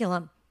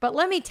curriculum. But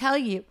let me tell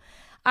you,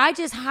 I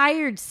just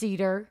hired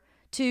Cedar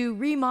to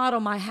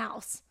remodel my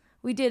house.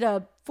 We did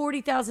a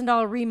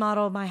 $40,000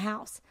 remodel of my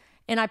house,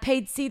 and I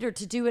paid Cedar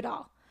to do it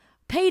all.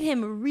 Paid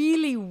him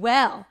really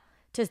well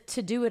to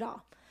do it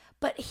all.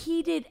 But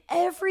he did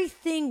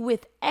everything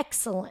with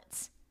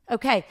excellence.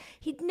 Okay,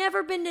 he'd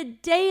never been a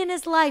day in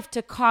his life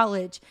to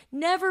college,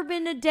 never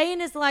been a day in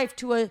his life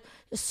to a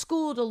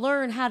school to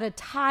learn how to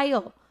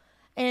tile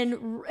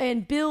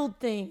and build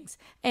things.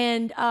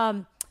 And,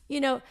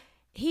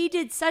 he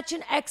did such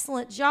an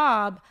excellent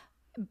job,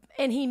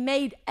 and he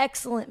made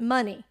excellent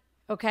money.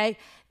 Okay,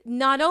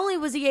 not only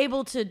was he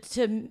able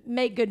to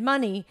make good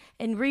money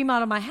and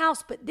remodel my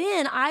house, but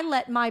then I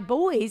let my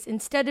boys,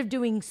 instead of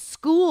doing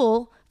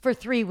school for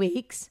 3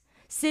 weeks,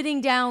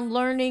 sitting down,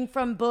 learning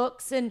from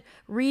books and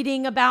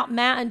reading about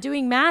math and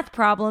doing math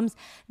problems,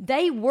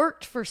 they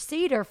worked for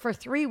Cedar for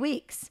 3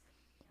 weeks.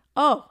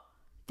 Oh,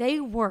 they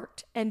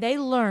worked and they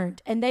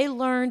learned and they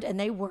learned and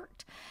they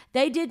worked.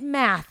 They did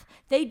math.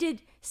 They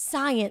did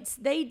science.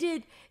 They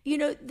did,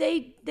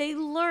 they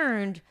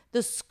learned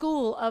the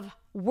school of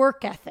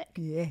work ethic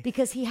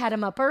because he had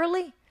them up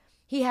early.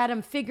 He had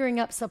them figuring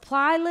up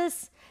supply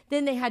lists.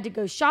 Then they had to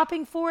go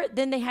shopping for it.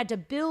 Then they had to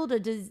build a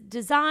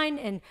design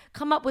and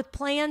come up with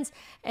plans.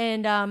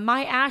 And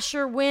my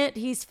Asher went,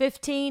 he's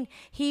 15.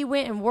 He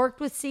went and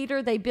worked with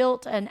Cedar. They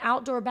built an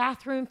outdoor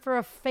bathroom for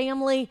a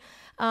family,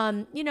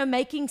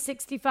 making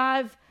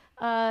 $65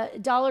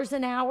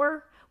 an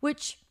hour,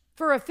 which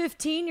for a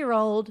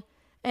 15-year-old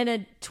and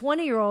a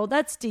 20-year-old,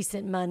 that's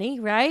decent money,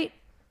 right?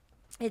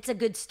 It's a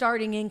good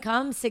starting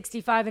income,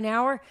 $65 an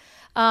hour.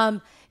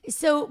 But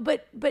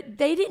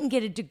they didn't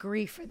get a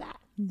degree for that.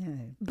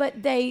 No. But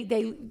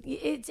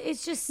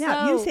it's just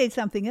now, so. You said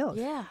something else.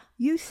 Yeah.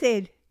 You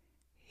said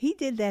he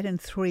did that in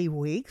 3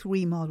 weeks,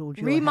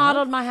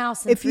 remodeled my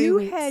house in 3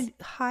 weeks. If you had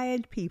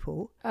hired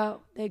people,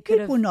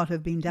 it would not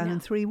have been done in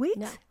 3 weeks.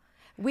 No.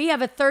 We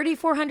have a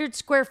 3,400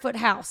 square foot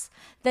house.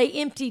 They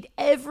emptied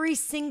every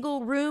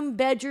single room,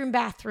 bedroom,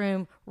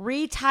 bathroom,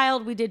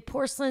 retiled. We did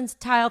porcelain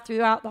tile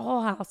throughout the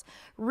whole house,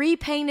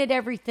 repainted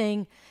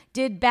everything,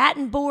 did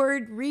batten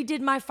board,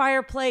 redid my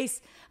fireplace,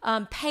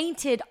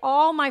 painted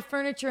all my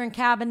furniture and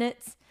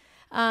cabinets.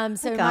 So I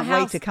can't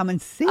wait to come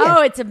and see it.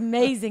 Oh, it's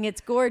amazing.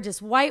 It's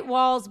gorgeous. White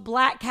walls,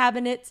 black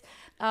cabinets,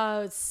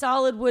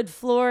 solid wood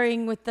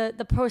flooring with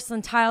the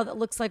porcelain tile that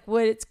looks like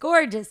wood. It's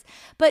gorgeous.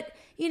 But,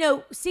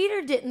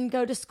 Cedar didn't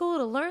go to school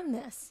to learn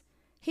this.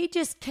 He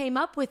just came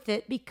up with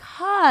it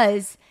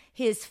because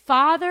his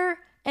father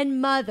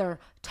and mother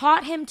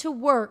taught him to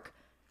work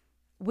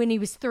when he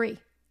was 3.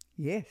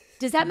 Yes.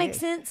 Does that make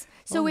sense?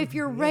 So if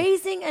you're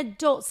raising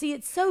adults, see,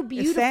 it's so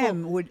beautiful.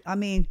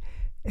 Sam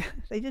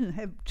they didn't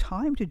have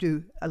time to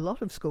do a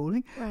lot of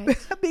schooling, right.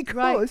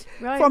 because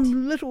right.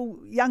 from little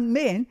young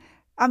men,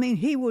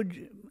 he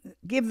would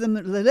give them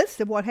the list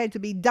of what had to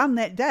be done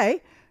that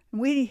day.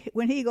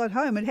 When he got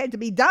home, it had to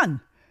be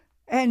done.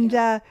 And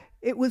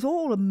it was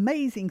all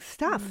amazing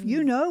stuff,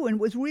 and it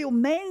was real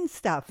man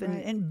stuff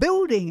and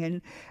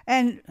building.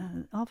 And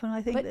often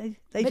I think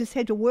they just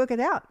had to work it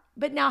out.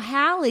 But now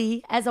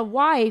Hallie, as a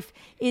wife,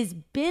 is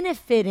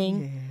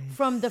benefiting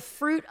from the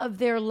fruit of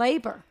their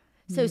labor.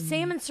 So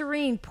Sam and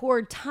Serene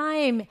poured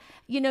time.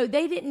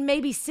 They didn't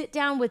maybe sit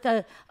down with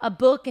a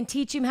book and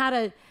teach him how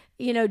to,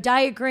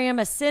 diagram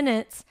a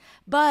sentence,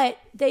 but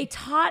they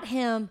taught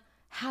him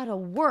how to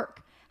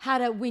work, how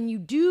to, when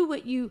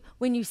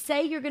you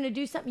say you're going to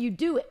do something, you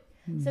do it.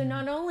 So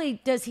not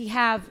only does he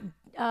have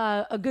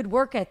a good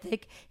work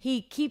ethic,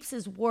 he keeps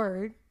his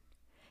word.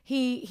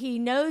 He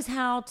knows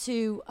how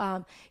to,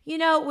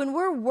 when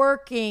we're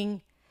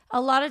working, a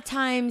lot of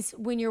times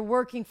when you're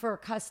working for a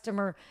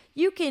customer,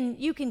 you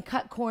can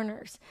cut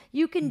corners.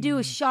 You can do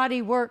a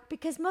shoddy work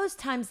because most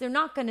times they're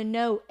not going to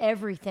know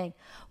everything.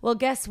 Well,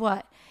 guess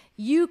what?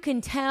 You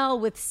can tell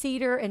with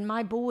Cedar and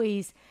my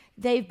boys,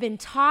 they've been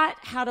taught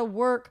how to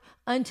work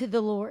unto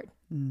the Lord.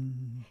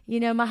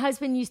 My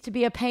husband used to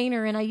be a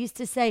painter, and I used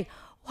to say,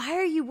 why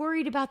are you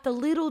worried about the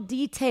little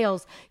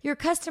details? Your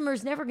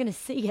customer's never going to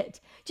see it.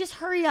 Just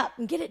hurry up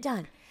and get it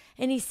done.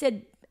 And he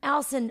said,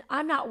 Allison,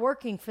 I'm not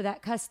working for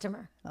that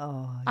customer.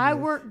 I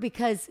work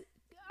because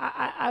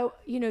I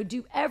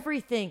do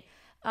everything.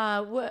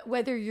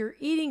 Whether you're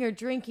eating or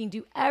drinking,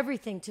 do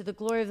everything to the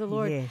glory of the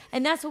Lord. Yes.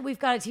 And that's what we've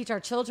got to teach our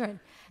children.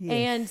 Yes.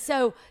 And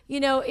so,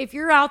 if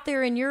you're out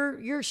there and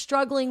you're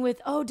struggling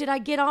with, did I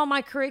get all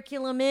my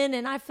curriculum in?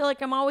 And I feel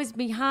like I'm always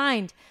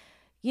behind.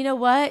 You know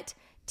what?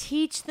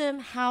 Teach them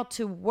how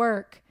to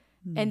work,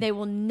 and they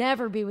will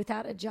never be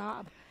without a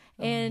job.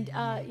 And,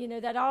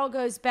 that all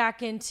goes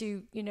back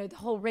into, the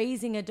whole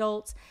raising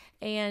adults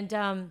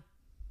and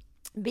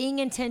being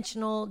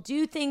intentional,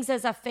 do things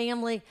as a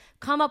family,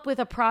 come up with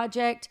a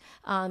project.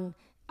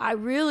 I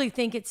really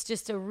think it's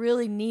just a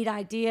really neat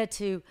idea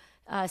to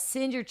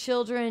send your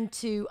children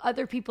to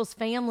other people's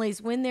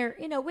families when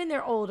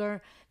they're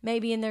older,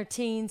 maybe in their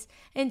teens,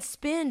 and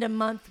spend a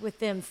month with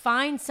them.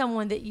 Find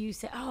someone that you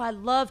say, I'd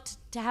love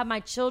to have my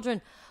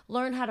children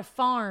learn how to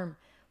farm.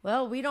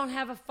 Well, we don't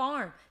have a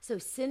farm, so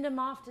send them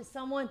off to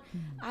someone.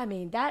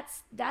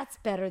 That's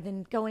better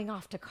than going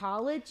off to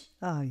college.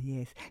 Oh,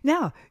 yes.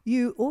 Now,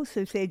 you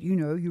also said,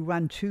 you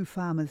run 2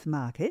 farmers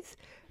markets,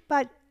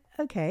 but,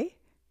 okay,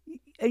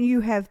 and you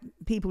have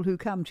people who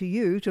come to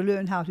you to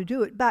learn how to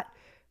do it, but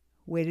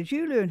where did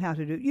you learn how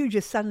to do it? You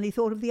just suddenly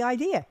thought of the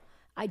idea.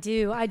 I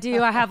do. I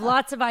have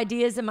lots of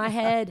ideas in my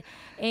head,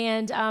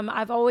 and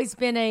I've always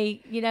been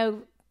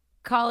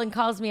Colin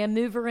calls me a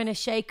mover and a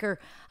shaker.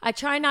 I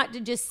try not to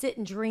just sit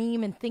and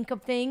dream and think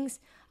of things.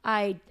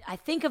 I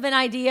think of an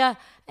idea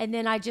and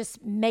then I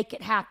just make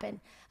it happen.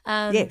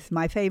 Yes,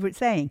 my favorite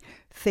saying,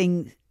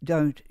 things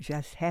don't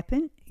just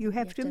happen. You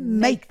have to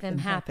make them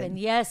happen.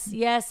 Yes,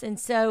 yes. And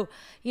so,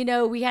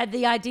 we had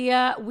the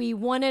idea, we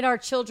wanted our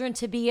children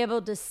to be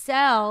able to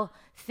sell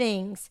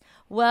things.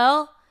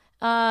 Well,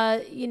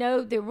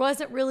 there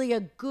wasn't really a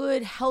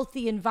good,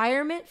 healthy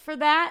environment for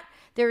that.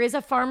 There is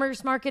a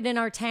farmer's market in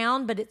our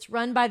town, but it's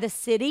run by the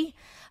city.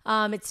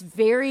 It's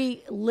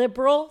very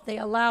liberal. They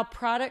allow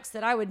products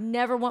that I would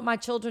never want my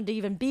children to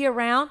even be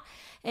around.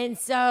 And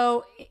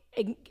so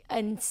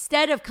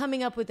instead of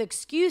coming up with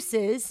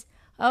excuses,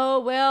 oh,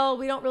 well,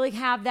 we don't really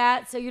have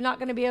that, so you're not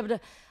going to be able to,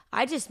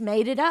 I just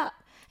made it up.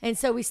 And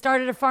so we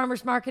started a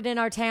farmer's market in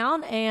our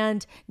town,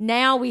 and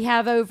now we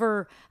have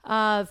over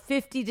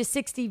 50 to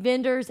 60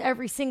 vendors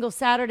every single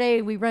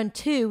Saturday. We run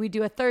 2. We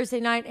do a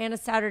Thursday night and a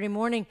Saturday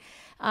morning.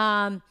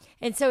 And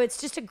so it's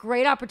just a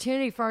great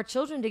opportunity for our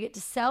children to get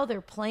to sell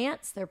their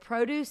plants, their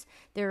produce,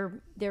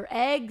 their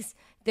eggs,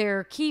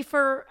 their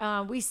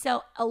kefir. We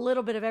sell a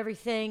little bit of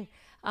everything.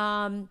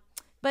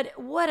 But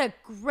what a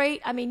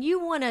great, you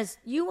want to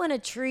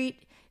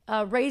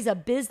raise a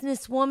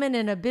businesswoman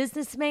and a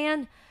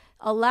businessman,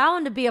 allow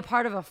them to be a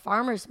part of a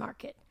farmer's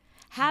market.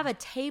 Have a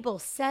table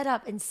set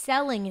up and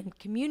selling and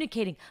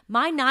communicating.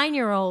 My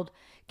 9-year-old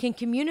can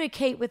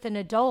communicate with an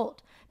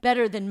adult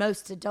better than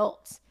most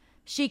adults.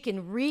 She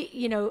can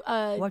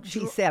what's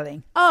she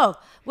selling? Oh,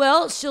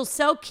 well, she'll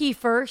sell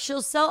kefir.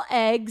 She'll sell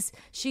eggs.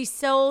 She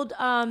sold,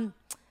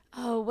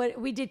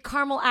 we did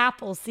caramel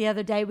apples the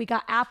other day. We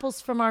got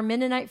apples from our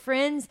Mennonite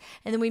friends,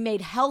 and then we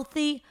made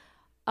healthy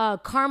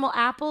caramel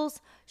apples.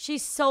 She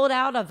sold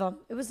out of them.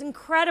 It was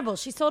incredible.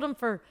 She sold them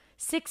for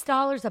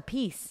 $6 a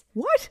piece.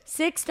 What?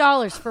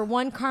 $6 for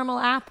one caramel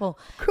apple.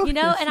 And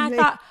I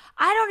thought,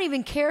 I don't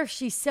even care if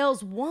she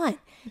sells one.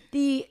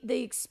 The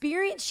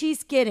experience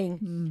she's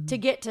getting to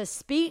get to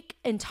speak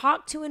and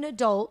talk to an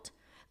adult,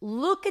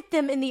 look at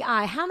them in the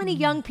eye. How many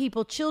young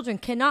people, children,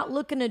 cannot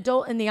look an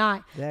adult in the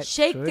eye? That's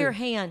Shake true. their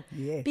hand.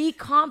 Yes. Be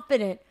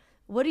confident.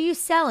 What are you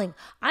selling?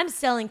 I'm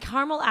selling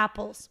caramel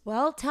apples.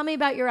 Well, tell me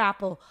about your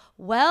apple.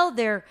 Well,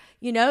 they're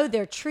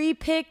tree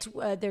picked,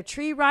 they're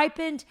tree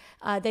ripened.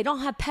 They don't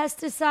have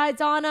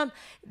pesticides on them.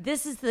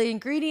 This is the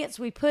ingredients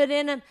we put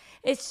in them.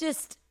 It's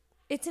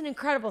an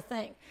incredible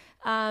thing.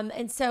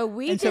 And so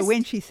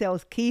when she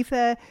sells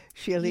kefir,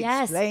 she'll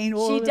explain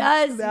all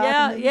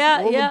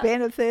the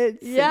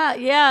benefits.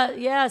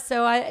 Yeah.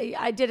 So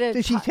I did a.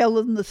 Did she tell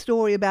them the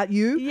story about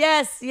you?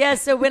 Yes.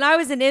 So when I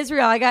was in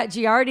Israel, I got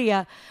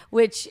giardia,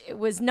 which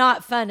was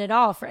not fun at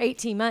all. For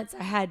 18 months,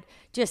 I had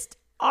just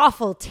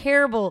awful,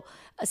 terrible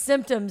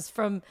symptoms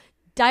from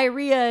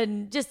diarrhea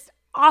and just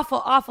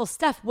awful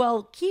stuff.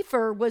 Well,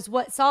 kefir was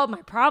what solved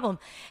my problem.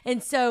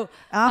 And so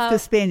after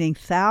spending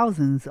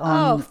thousands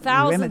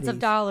remedies. Of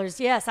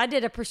dollars. Yes. I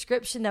did a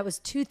prescription that was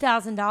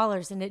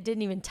 $2,000 and it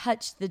didn't even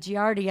touch the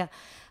giardia.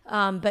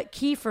 But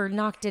kefir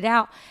knocked it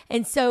out.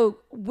 And so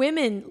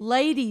women,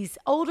 ladies,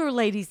 older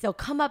ladies, they'll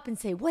come up and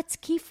say, "What's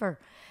kefir?"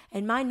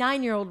 And my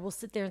 9-year-old will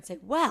sit there and say,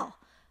 "Well,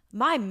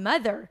 my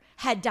mother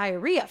had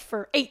diarrhea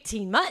for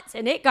 18 months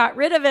and it got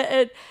rid of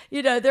it."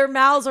 And, their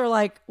mouths are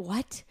like,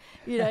 "What?"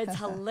 It's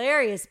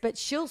hilarious. But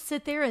she'll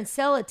sit there and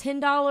sell a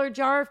 $10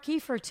 jar of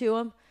kefir to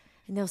them.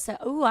 And they'll say,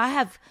 "Oh, I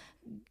have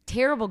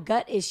terrible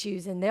gut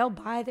issues," and they'll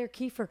buy their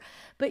kefir.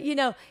 But,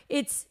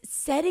 it's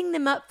setting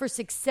them up for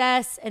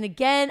success. And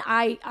again,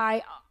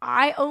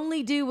 I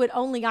only do what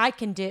only I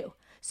can do.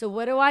 So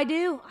what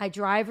do? I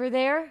drive her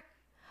there.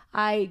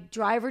 I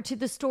drive her to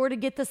the store to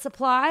get the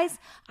supplies.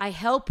 I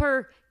help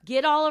her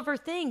get all of her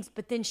things,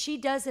 but then she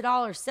does it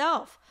all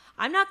herself.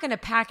 I'm not going to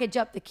package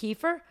up the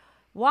kefir.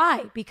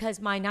 Why? Because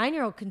my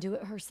 9-year-old can do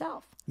it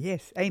herself.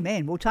 Yes,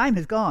 amen. Well, time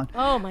has gone.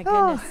 Oh, my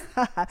goodness.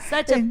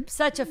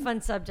 Such a fun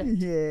subject.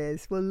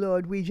 Yes. Well,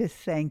 Lord, we just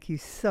thank you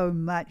so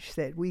much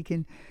that we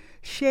can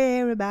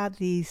share about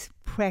these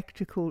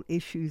practical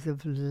issues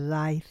of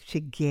life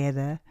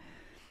together.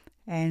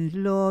 And,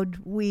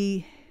 Lord,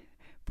 we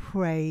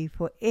pray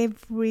for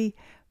every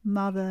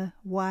mother,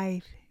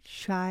 wife,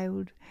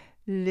 child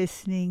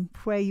listening.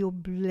 Pray your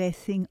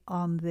blessing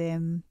on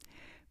them.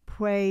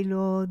 Pray,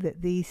 Lord,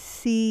 that these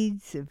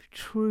seeds of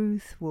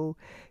truth will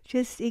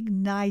just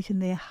ignite in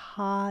their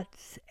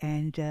hearts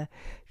and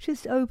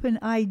just open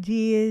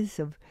ideas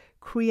of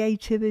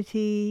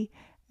creativity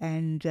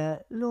and,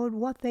 Lord,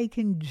 what they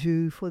can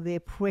do for their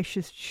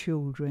precious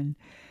children.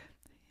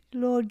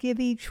 Lord, give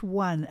each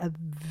one a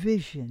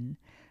vision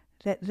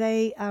that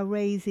they are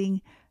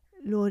raising,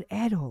 Lord,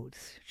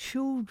 adults,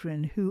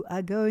 children who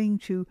are going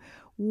to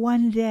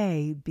one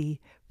day be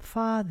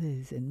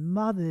fathers and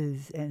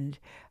mothers and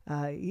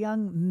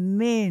young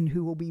men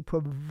who will be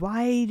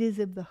providers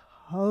of the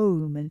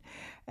home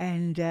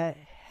and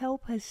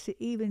help us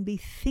to even be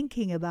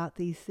thinking about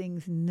these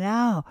things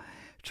now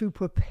to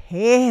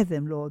prepare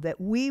them, Lord, that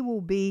we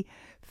will be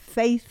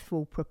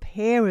faithful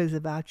preparers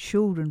of our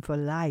children for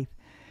life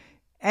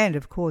and,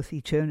 of course,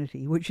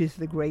 eternity, which is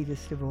the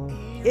greatest of all.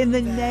 In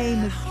the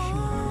name of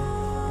Jesus.